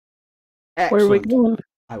Where are we Excellent. going?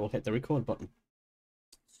 I will hit the record button.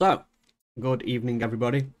 So, good evening,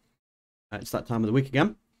 everybody. It's that time of the week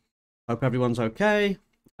again. Hope everyone's okay.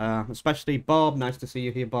 Especially Bob. Nice to see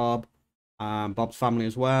you here, Bob. Bob's family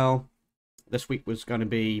as well. This week was going to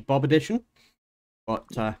be Bob edition, but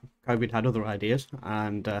COVID had other ideas,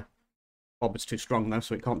 and Bob is too strong though,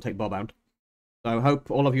 so it can't take Bob out. So, hope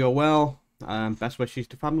all of you are well. Best wishes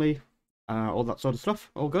to family. All that sort of stuff.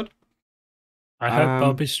 All good. I hope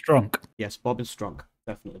Bob is strong. Yes, Bob is strong.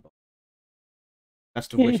 Definitely Bob.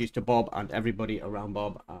 Best of Yeah. wishes to Bob and everybody around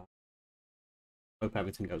Bob. Hope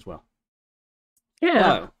everything goes well. Yeah,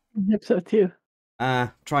 So, I hope so too.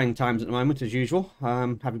 trying times at the moment as usual.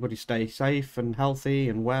 Everybody stay safe and healthy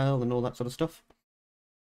and well and all that sort of stuff.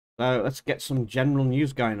 So let's get some general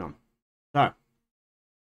news going on. So,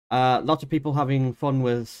 lots of people having fun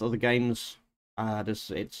with other games.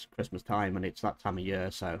 It's Christmas time and it's that time of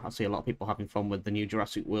year, so I see a lot of people having fun with the new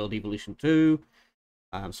Jurassic World Evolution 2.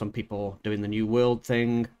 Some people doing the new world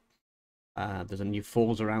thing. There's a new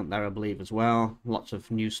Forza out there, I believe, as well. Lots of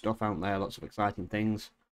new stuff out there, lots of exciting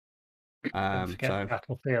things. Don't forget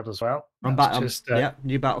Battlefield as well. Yeah,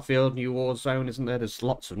 new Battlefield, new Warzone, isn't there? There's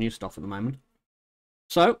lots of new stuff at the moment.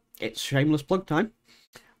 So, it's shameless plug time.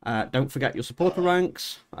 Don't forget your supporter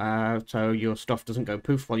ranks, so your stuff doesn't go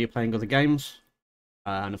poof while you're playing other games.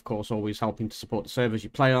 And of course, always helping to support the servers you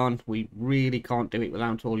play on. We really can't do it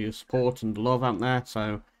without all your support and love out there,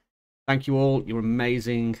 so thank you all. You're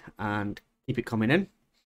amazing, and keep it coming in.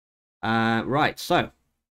 Right, so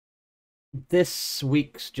this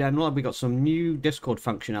week's general, we got some new Discord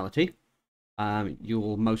functionality.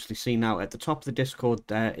 You'll mostly see now at the top of the Discord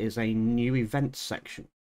there is a new events section.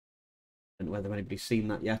 I don't know whether anybody's seen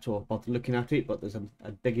that yet or bothered looking at it, but there's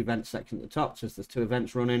a big event section at the top. Says there's 2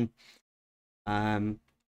 events running.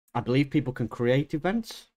 I believe people can create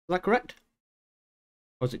events. Is that correct?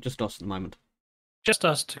 Or is it just us at the moment? Just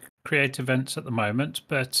us to create events at the moment,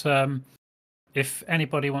 but if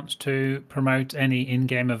anybody wants to promote any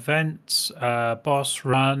in-game events, boss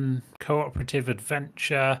run, cooperative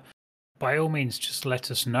adventure, by all means just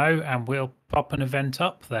let us know and we'll pop an event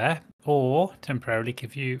up there or temporarily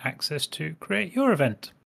give you access to create your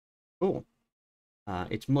event. Cool.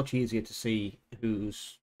 It's much easier to see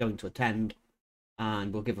who's going to attend,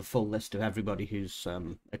 and we'll give a full list of everybody who's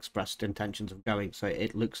expressed intentions of going, so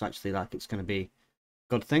it looks actually like it's going to be a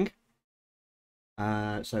good thing.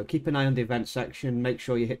 So keep an eye on the event section, make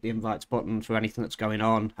sure you hit the invites button for anything that's going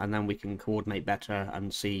on, and then we can coordinate better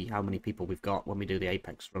and see how many people we've got when we do the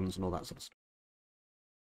Apex runs and all that sort of stuff.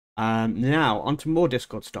 Now, on to more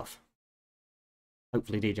Discord stuff.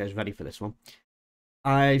 Hopefully DJ's ready for this one.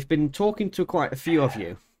 I've been talking to quite a few of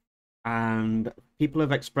you, and people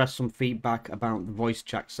have expressed some feedback about the voice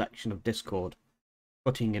chat section of Discord,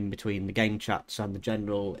 putting in between the game chats and the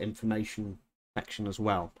general information section as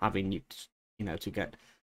well, having you know, to get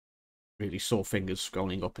really sore fingers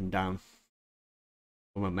scrolling up and down.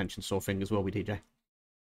 I won't mention sore fingers, will we, DJ?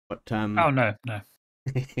 But oh no.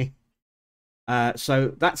 So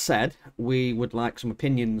that said, we would like some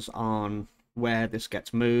opinions on where this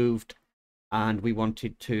gets moved, and we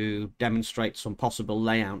wanted to demonstrate some possible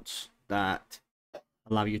layouts that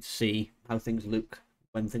allow you to see how things look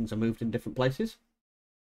when things are moved in different places.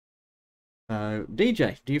 So,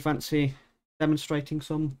 DJ, do you fancy demonstrating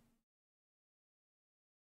some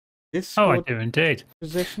Discord? Oh, I do indeed.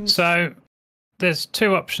 Positions? So there's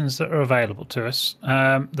 2 options that are available to us.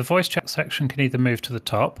 The voice chat section can either move to the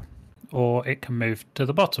top or it can move to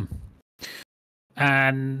the bottom.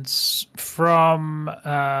 And from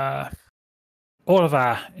all of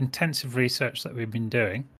our intensive research that we've been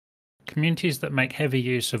doing, communities that make heavy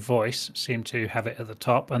use of voice seem to have it at the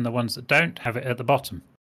top, and the ones that don't have it at the bottom.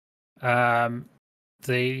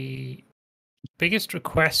 The biggest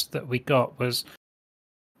request that we got was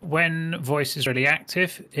when voice is really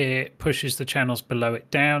active, it pushes the channels below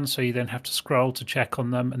it down, so you then have to scroll to check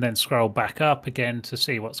on them and then scroll back up again to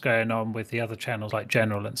see what's going on with the other channels like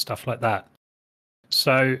general and stuff like that.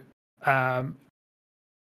 So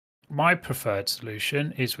my preferred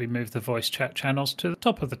solution is we move the voice chat channels to the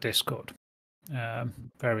top of the Discord.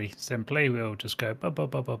 Very simply, we'll just go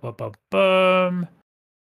bum,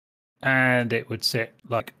 and it would sit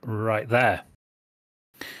like right there.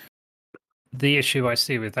 The issue I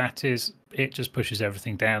see with that is it just pushes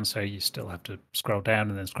everything down, so you still have to scroll down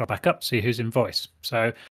and then scroll back up to see who's in voice.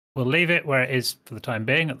 So we'll leave it where it is for the time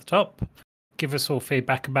being at the top. Give us all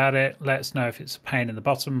feedback about it. Let us know if it's a pain in the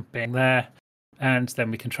bottom being there, and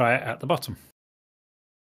then we can try it at the bottom.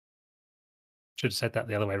 Should have said that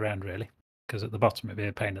the other way around, really, because at the bottom it'd be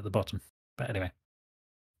a pain at the bottom. But anyway,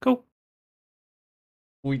 cool.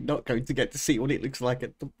 We're not going to get to see what it looks like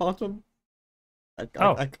at the bottom. I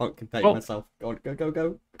can't contain myself. Go on,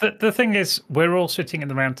 go. The thing is, we're all sitting in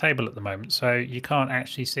the round table at the moment, so you can't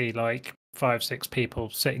actually see like 5-6 people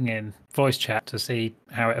sitting in voice chat to see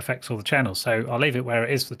how it affects all the channels. So I'll leave it where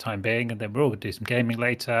it is for the time being, and then we're all going to do some gaming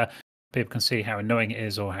later. People can see how annoying it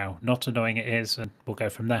is or how not annoying it is, and we'll go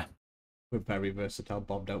from there. We're very versatile,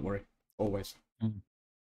 Bob, don't worry. Always. Mm.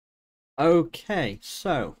 Okay,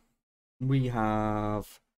 so we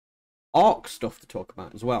have Arc stuff to talk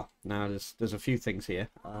about as well. Now, there's a few things here.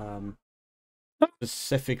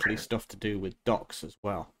 Specifically stuff to do with docs as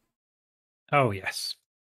well. Oh, yes.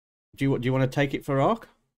 Do you want to take it for Arc?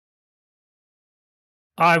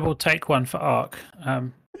 I will take one for Arc.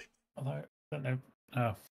 Although, I don't know.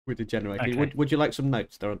 Oh. With the generator. Okay. Would you like some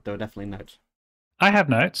notes? There are definitely notes. I have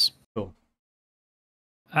notes. Cool.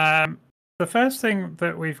 The first thing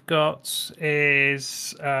that we've got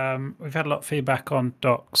is we've had a lot of feedback on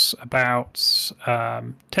docs about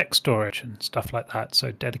text storage and stuff like that.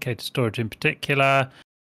 So dedicated storage in particular,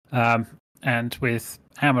 and with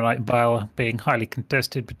Ammonite and Bile being highly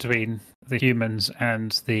contested between the humans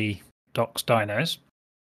and the docs dinos,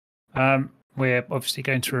 we're obviously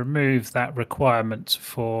going to remove that requirement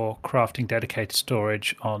for crafting dedicated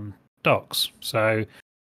storage on docs. So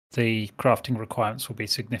the crafting requirements will be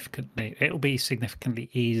significantly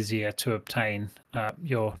easier to obtain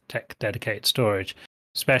your tech dedicated storage,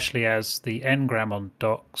 especially as the engram on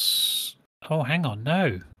docs. Oh, hang on,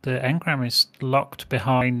 no, the engram is locked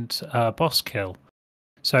behind boss kill,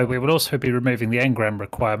 so we will also be removing the engram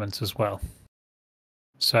requirement as well.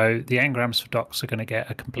 So the engrams for docs are going to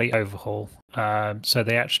get a complete overhaul, so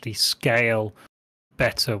they actually scale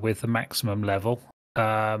better with the maximum level.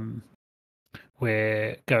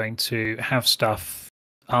 We're going to have stuff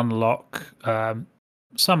unlock.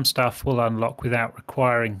 Some stuff will unlock without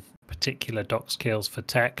requiring particular doc skills for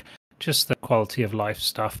tech, just the quality of life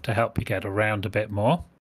stuff to help you get around a bit more.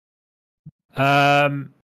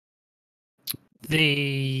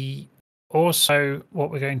 Also, what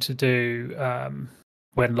we're going to do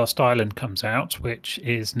when Lost Island comes out, which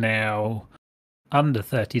is now under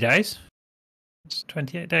 30 days. It's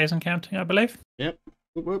 28 days and counting, I believe. Yep.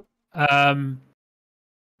 Whoop, whoop.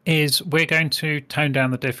 Is we're going to tone down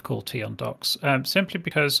the difficulty on docs, simply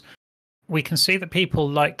because we can see that people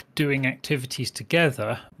like doing activities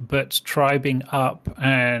together, but tribing up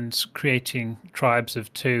and creating tribes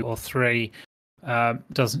of 2 or 3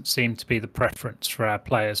 doesn't seem to be the preference for our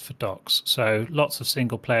players for docs. So lots of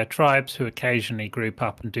single player tribes who occasionally group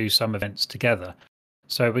up and do some events together.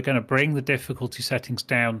 So we're going to bring the difficulty settings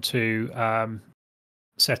down to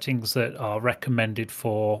settings that are recommended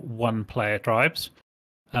for 1-player tribes.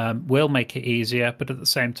 We'll make it easier, but at the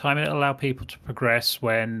same time, it'll allow people to progress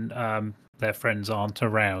when their friends aren't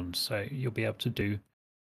around. So you'll be able to do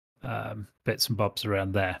bits and bobs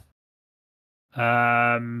around there.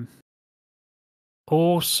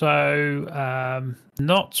 Also,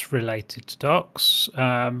 not related to docs,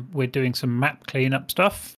 we're doing some map cleanup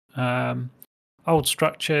stuff. Old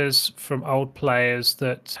structures from old players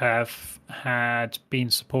that have had been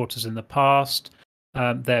supporters in the past.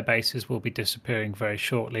 Their bases will be disappearing very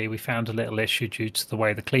shortly. We found a little issue due to the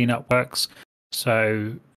way the cleanup works.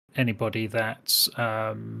 So anybody that's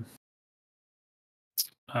well,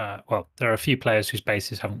 there are a few players whose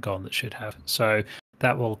bases haven't gone that should have. So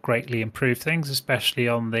that will greatly improve things, especially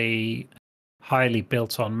on the highly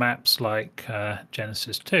built-on maps like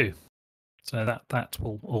Genesis 2. So that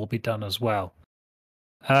will all be done as well.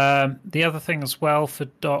 The other thing as well for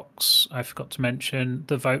docs, I forgot to mention,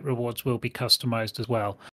 the vote rewards will be customized as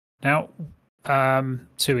well. Now,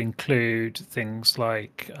 to include things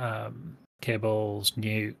like kibbles,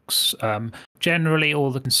 nukes, generally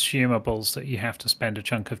all the consumables that you have to spend a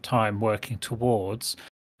chunk of time working towards.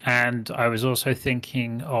 And I was also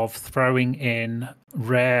thinking of throwing in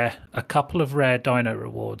a couple of rare dino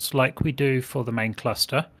rewards like we do for the main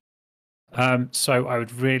cluster. So I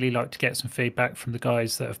would really like to get some feedback from the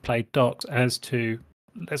guys that have played docs as to,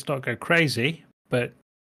 let's not go crazy, but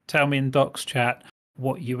tell me in docs chat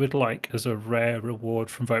what you would like as a rare reward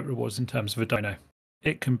from vote rewards in terms of a dino.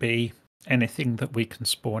 It can be anything that we can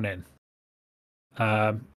spawn in.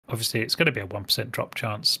 Obviously it's going to be a 1% drop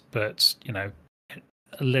chance, but you know,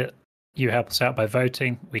 you help us out by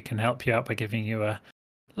voting. We can help you out by giving you a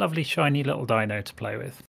lovely shiny little dino to play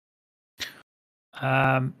with.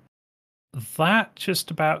 That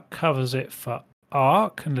just about covers it for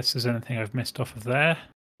Arc, unless there's anything I've missed off of there.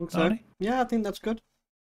 So. Yeah, I think that's good.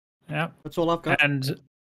 Yeah, that's all I've got. And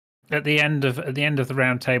at the end of the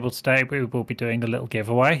round table today, we will be doing a little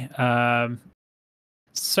giveaway.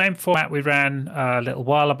 Same format we ran a little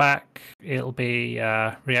while back. It'll be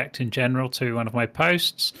reacting general to one of my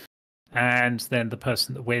posts. and then the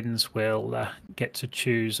person that wins will get to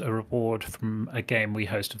choose a reward from a game we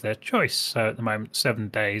host of their choice. So at the moment, 7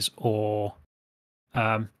 days or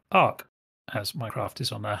Ark, as Minecraft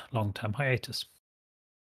is on a long-term hiatus.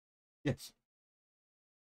 Yes.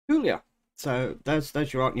 Julia. So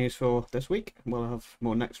there's your Ark news for this week. We'll have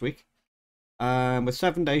more next week. With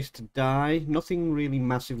 7 days to die, nothing really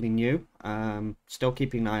massively new. Still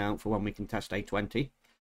keeping an eye out for when we can test A20.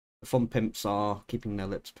 The fun pimps are keeping their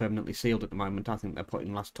lips permanently sealed at the moment. I think they're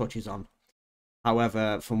putting last touches on.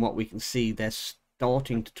 However, from what we can see, they're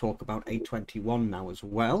starting to talk about A21 now as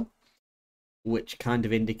well, which kind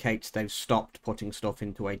of indicates they've stopped putting stuff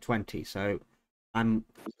into A20. So I'm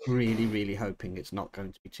really, really hoping it's not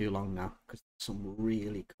going to be too long now, because there's some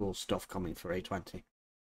really cool stuff coming for A20.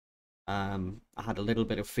 I had a little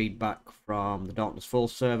bit of feedback from the Darkness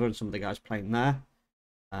Falls server and some of the guys playing there.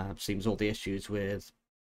 Seems all the issues with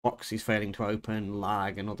boxes failing to open,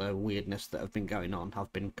 lag, and other weirdness that have been going on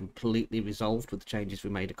have been completely resolved with the changes we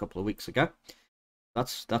made a couple of weeks ago.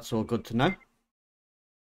 That's all good to know.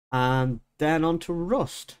 And then on to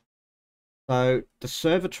Rust. So the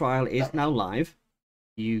server trial is now live.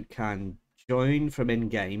 You can join from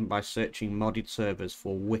in-game by searching modded servers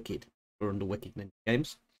for Wicked or under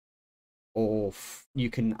WickedNinjaGames. Or you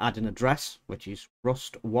can add an address, which is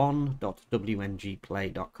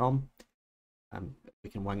rust1.wngplay.com. We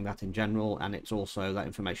can wang that in general, and it's also, that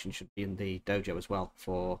information should be in the dojo as well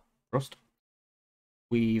for Rust.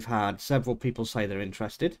 We've had several people say they're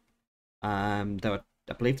interested. I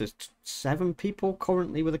believe there's 7 people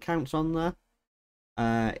currently with accounts on there.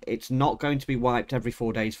 It's not going to be wiped every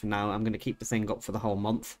 4 days for now. I'm going to keep the thing up for the whole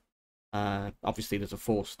month. Obviously, there's a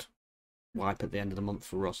forced wipe at the end of the month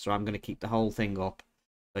for Rust, so I'm going to keep the whole thing up.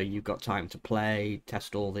 So you've got time to play,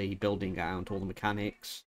 test all the building out, all the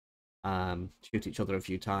mechanics, shoot each other a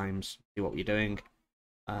few times, see what you're doing.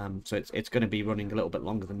 So it's going to be running a little bit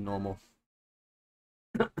longer than normal.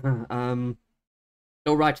 Still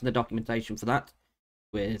writing the documentation for that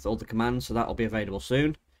with all the commands, so that'll be available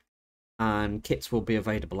soon. And kits will be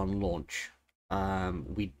available on launch.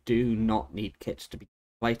 We do not need kits to be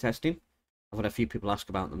playtesting. I've had a few people ask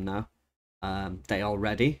about them now. They are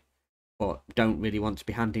ready, but don't really want to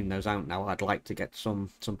be handing those out now. I'd like to get some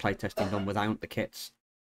playtesting done without the kits.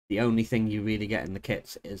 The only thing you really get in the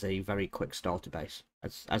kits is a very quick starter base,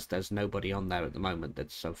 as there's nobody on there at the moment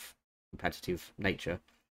that's of competitive nature.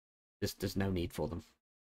 There's no need for them.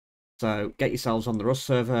 So get yourselves on the Rust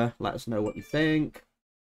server. Let us know what you think.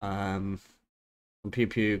 Pew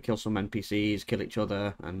pew, kill some NPCs, kill each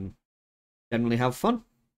other, and generally have fun.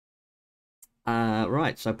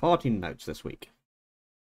 Right, so party notes this week.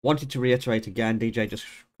 Wanted to reiterate again, DJ just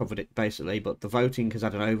covered it basically, but the voting has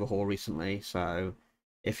had an overhaul recently. So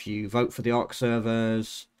if you vote for the Ark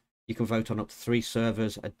servers, you can vote on up to 3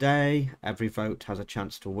 servers a day. Every vote has a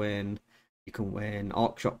chance to win. You can win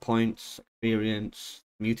Ark shot points, experience,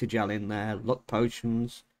 mutagel in there, luck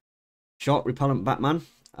potions, shot repellent Batman.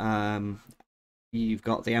 You've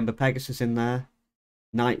got the Ember Pegasus in there.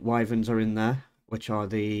 Night Wyverns are in there, which are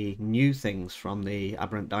the new things from the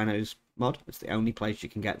Aberrant Dinos mod. It's the only place you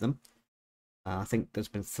can get them. I think there's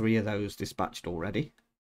been 3 of those dispatched already.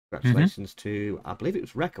 Congratulations to, I believe it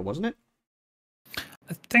was Rekka, wasn't it?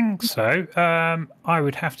 I think so. I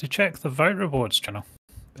would have to check the vote rewards channel.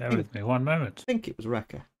 Bear with me one moment. I think it was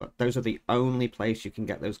Rekka, but those are the only place you can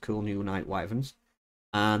get those cool new Night Wyverns.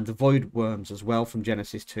 And the Void Worms as well from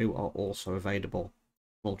Genesis 2 are also available.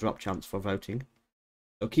 Small drop chance for voting.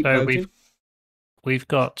 So keep voting. We've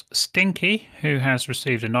got Stinky, who has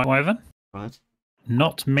received a Night Wyvern. Right.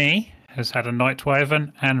 Not Me has had a Night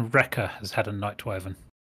Wyvern, and Rekka has had a Night Wyvern.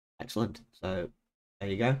 Excellent. So there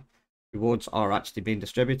you go. Rewards are actually being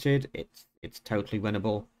distributed. It's totally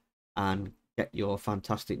winnable. And get your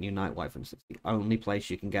fantastic new Night Wyverns. It's the only place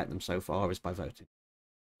you can get them so far is by voting.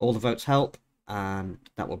 All the votes help, and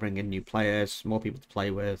that will bring in new players, more people to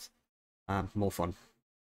play with, more fun.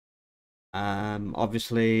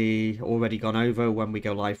 Obviously, already gone over when we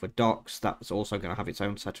go live with Docs. That's also going to have its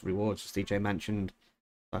own set of rewards, as DJ mentioned.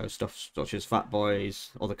 So stuff such as Fat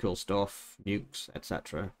Boys, other cool stuff, nukes,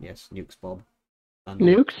 etc. Yes, nukes, Bob. And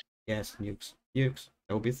Nukes? yes, nukes. Nukes.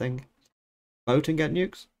 That will be a thing. Vote and get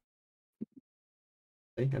nukes.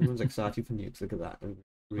 See, everyone's excited for nukes. Look at that. They're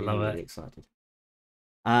really excited.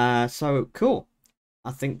 So cool.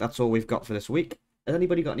 I think that's all we've got for this week. Has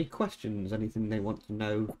anybody got any questions? Anything they want to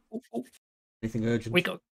know? Anything urgent? We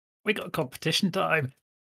got competition time.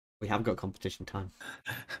 We have got competition time.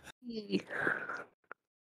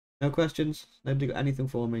 No questions? Nobody got anything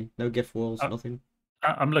for me? No gift walls? Nothing?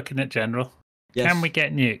 I'm looking at general. Yes. Can we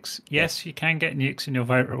get nukes? Yes, you can get nukes in your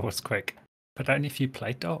vote rewards quick. but only if you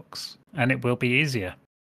play docs, and it will be easier.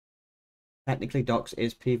 Technically, docs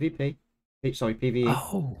is PvP. Sorry, PvE.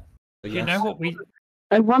 Oh, So you know what we?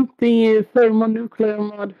 I want the thermonuclear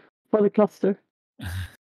mod for the cluster.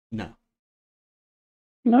 No.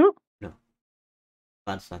 No? No.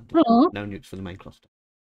 Bad standard. Oh. No nukes for the main cluster.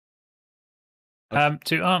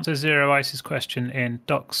 To answer Zero Ice's question in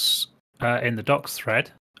docs, in the docs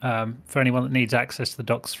thread, for anyone that needs access to the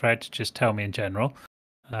docs thread, just tell me in general,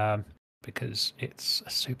 because it's a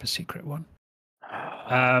super secret one.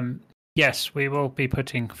 Yes, we will be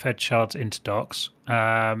putting Fed shards into docs,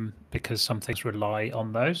 because some things rely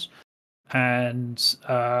on those, and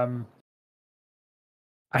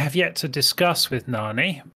I have yet to discuss with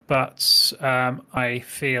Nani, but I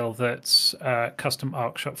feel that custom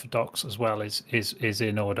ArcShot for docs as well is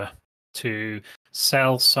in order to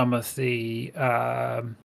sell some of the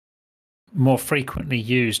more frequently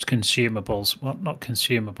used consumables. Well, not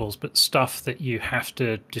consumables, but stuff that you have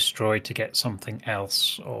to destroy to get something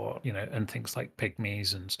else, or and things like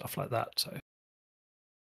pygmies and stuff like that. So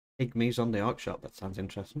Pygmies on the ArcShot. That sounds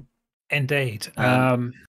interesting. indeed.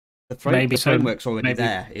 The framework's already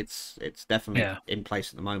there. It's definitely Yeah. in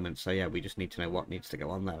place at the moment. So yeah, we just need to know what needs to go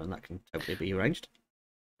on there, and that can totally be arranged.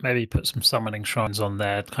 Maybe put some summoning shrines on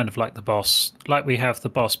there, kind of like the boss, like we have the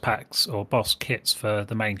boss packs or boss kits for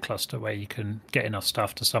the main cluster, where you can get enough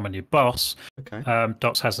stuff to summon your boss. Okay.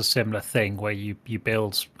 Docs has a similar thing where you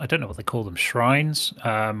build, I don't know what they call them, shrines,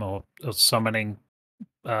 or summoning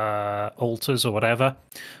altars or whatever,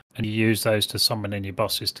 and you use those to summon in your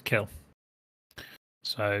bosses to kill.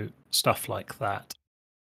 So stuff like that.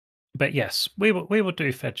 But yes, we will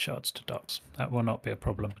do Fed shards to docs. That will not be a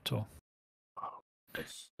problem at all. Good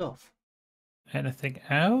stuff. Anything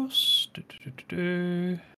else?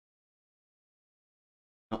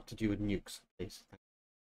 Not to do with nukes, please.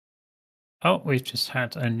 Oh, we've just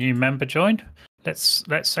had a new member join. Let's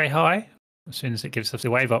say hi. As soon as it gives us the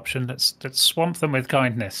wave option, let's swamp them with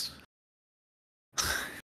kindness.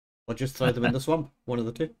 Or just throw them in the swamp. One of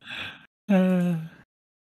the two.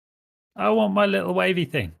 I want my little wavy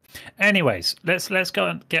thing. Anyways, let's go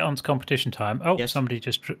and get on to competition time. Oh, Yes. Somebody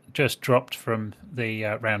just dropped from the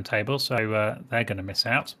round table, so they're going to miss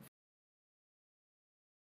out.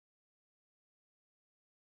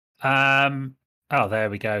 Oh, there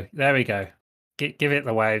we go. There we go. Give it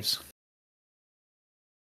the waves.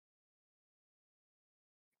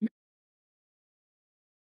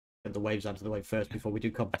 Get the waves out of the way first before we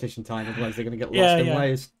do competition time. Otherwise, they're going to get lost in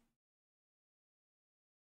waves.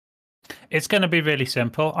 It's going to be really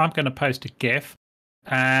simple. I'm going to post a GIF,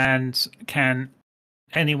 and can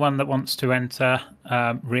anyone that wants to enter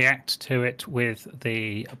react to it with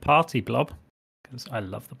the party blob? Because I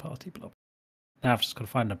love the party blob. Now I've just got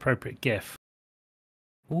to find an appropriate GIF.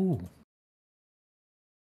 Ooh.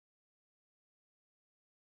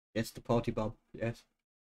 Yes, the party blob. Yes.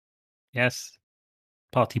 Yes.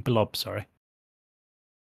 Party blob, sorry.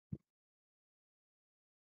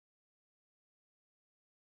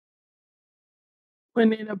 We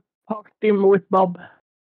need a party with Bob.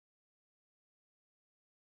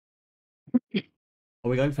 Are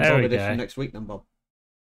we going for There Bob we Edition go. next week then, Bob?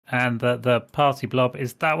 And the party blob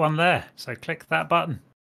is that one there. So click that button.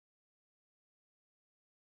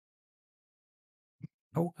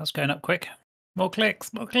 Oh, that's going up quick. More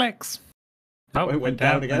clicks, more clicks. Oh, it went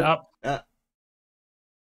down again. Went up.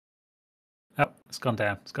 Oh, it's gone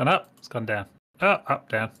down. It's gone up. It's gone down. Oh, up,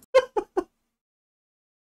 down.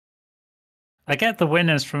 I get the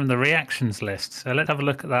winners from the reactions list. So let's have a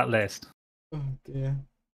look at that list. Oh dear.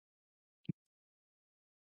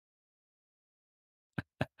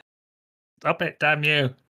 Stop it, damn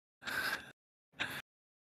you.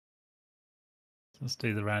 Let's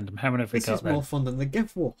do the random. How many have we got? This is more fun than the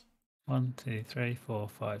gift war. 1, 2, 3, 4,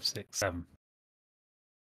 5, 6, 7.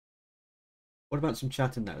 What about some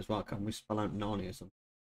chat in there as well? Can we spell out Nani or something?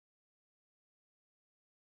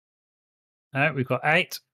 No, we've got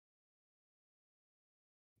 8.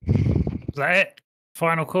 Is that it?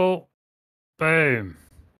 Final call. Boom.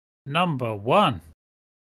 Number 1.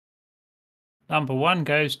 Number 1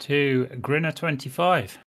 goes to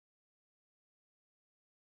Grinner25.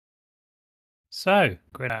 So,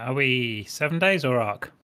 Grinner, are we 7 days or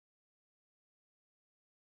ARC?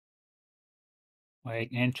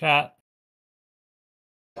 Wait in chat.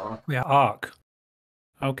 We are ARC.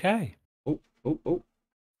 Okay. Oh.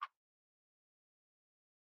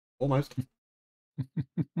 Almost.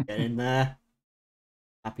 Get in there.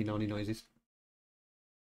 Happy Nani noises.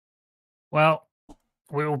 Well,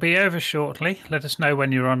 we will be over shortly. Let us know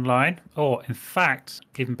when you're online. Or, in fact,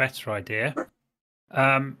 even better idea.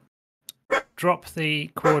 drop the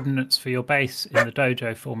coordinates for your base in the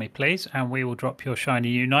dojo for me, please, and we will drop your shiny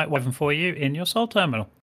Unite weapon for you in your soul terminal.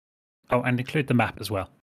 Oh, and include the map as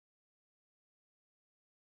well.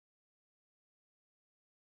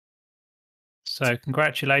 So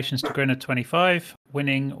congratulations to Grinner25,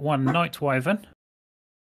 winning 1 Night Wyvern.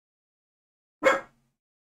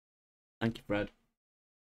 Thank you, Fred.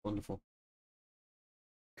 Wonderful.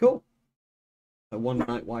 Cool. So 1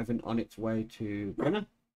 Night Wyvern on its way to Grinner.